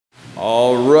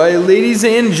All right, ladies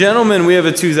and gentlemen, we have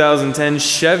a 2010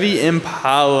 Chevy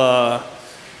Impala.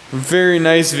 Very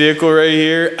nice vehicle right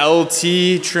here.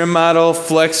 LT trim model,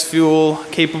 flex fuel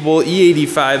capable,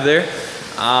 E85 there.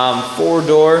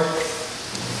 4-door.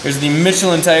 There's the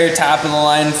Michelin tire, top of the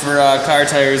line for car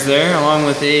tires there, along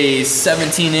with a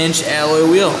 17-inch alloy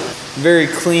wheel. Very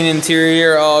clean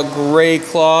interior, all gray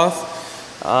cloth.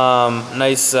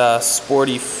 Nice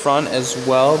sporty front as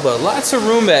well, but lots of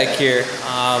room back here.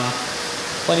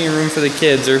 Plenty of room for the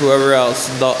kids or whoever else,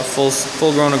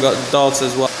 full-grown adults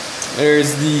as well.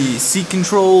 There's the seat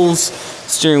controls,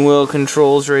 steering wheel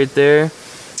controls right there.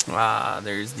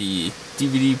 There's the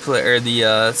DVD player, or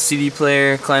the CD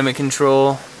player, climate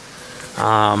control,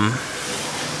 power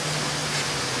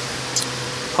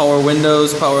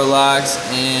windows, power locks,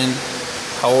 and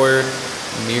power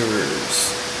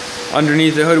mirrors.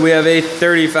 Underneath the hood we have a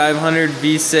 3500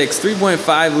 V6,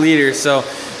 3.5 liters, so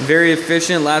very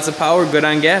efficient, lots of power, good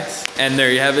on gas. And there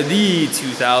you have it, the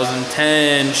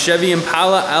 2010 Chevy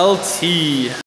Impala LT.